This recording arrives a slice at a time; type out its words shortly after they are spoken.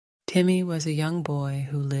Timmy was a young boy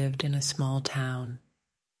who lived in a small town.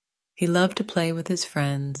 He loved to play with his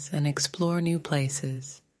friends and explore new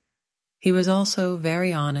places. He was also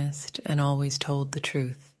very honest and always told the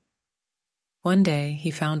truth. One day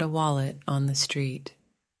he found a wallet on the street.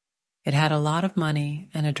 It had a lot of money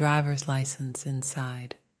and a driver's license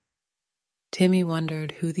inside. Timmy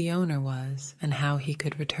wondered who the owner was and how he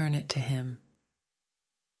could return it to him.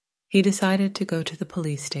 He decided to go to the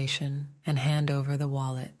police station and hand over the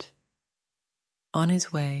wallet. On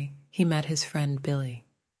his way, he met his friend Billy.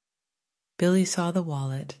 Billy saw the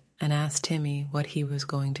wallet and asked Timmy what he was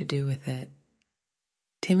going to do with it.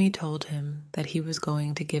 Timmy told him that he was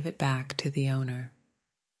going to give it back to the owner.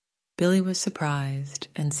 Billy was surprised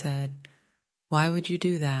and said, "Why would you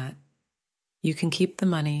do that? You can keep the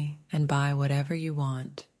money and buy whatever you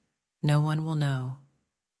want. No one will know."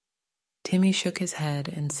 Timmy shook his head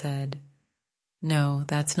and said, "No,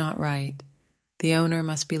 that's not right. The owner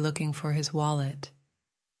must be looking for his wallet.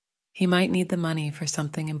 He might need the money for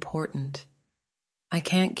something important. I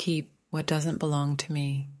can't keep what doesn't belong to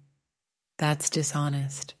me. That's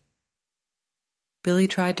dishonest." Billy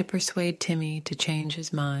tried to persuade Timmy to change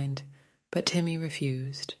his mind, but Timmy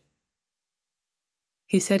refused.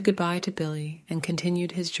 He said goodbye to Billy and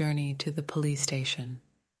continued his journey to the police station.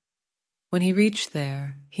 When he reached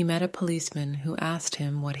there, he met a policeman who asked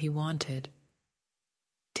him what he wanted.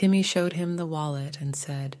 Timmy showed him the wallet and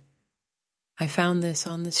said, "I found this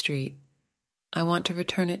on the street. I want to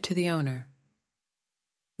return it to the owner."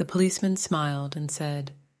 The policeman smiled and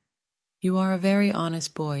said, "You are a very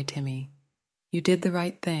honest boy, Timmy. You did the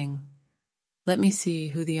right thing. Let me see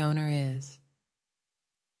who the owner is."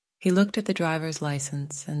 He looked at the driver's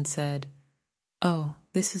license and said, "Oh,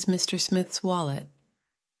 this is Mr. Smith's wallet.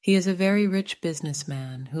 He is a very rich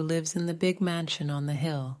businessman who lives in the big mansion on the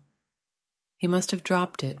hill. He must have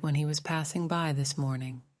dropped it when he was passing by this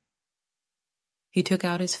morning." He took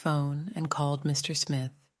out his phone and called Mr.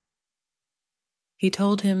 Smith. He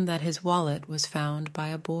told him that his wallet was found by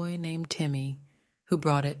a boy named Timmy, who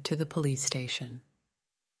brought it to the police station.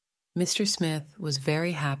 Mr. Smith was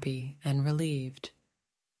very happy and relieved.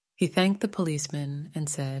 He thanked the policeman and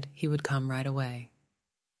said he would come right away.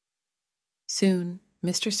 Soon,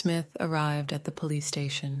 Mr. Smith arrived at the police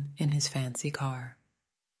station in his fancy car.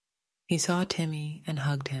 He saw Timmy and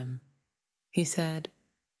hugged him. He said,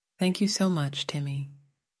 "Thank you so much, Timmy.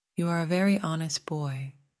 You are a very honest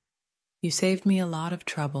boy. You saved me a lot of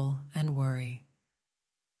trouble and worry.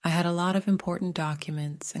 I had a lot of important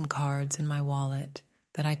documents and cards in my wallet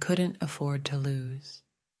that I couldn't afford to lose."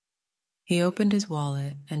 He opened his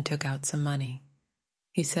wallet and took out some money.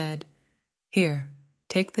 He said, "Here,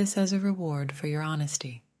 take this as a reward for your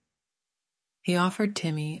honesty." He offered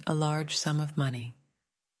Timmy a large sum of money.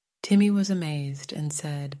 Timmy was amazed and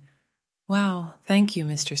said, "Wow, thank you,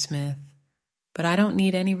 Mr. Smith, but I don't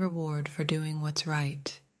need any reward for doing what's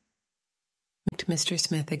right." He thanked Mr.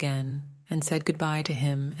 Smith again and said goodbye to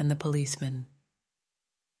him and the policeman.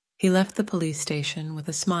 He left the police station with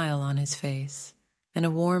a smile on his face and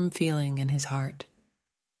a warm feeling in his heart.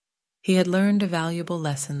 He had learned a valuable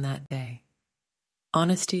lesson that day.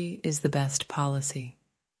 Honesty is the best policy.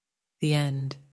 The end.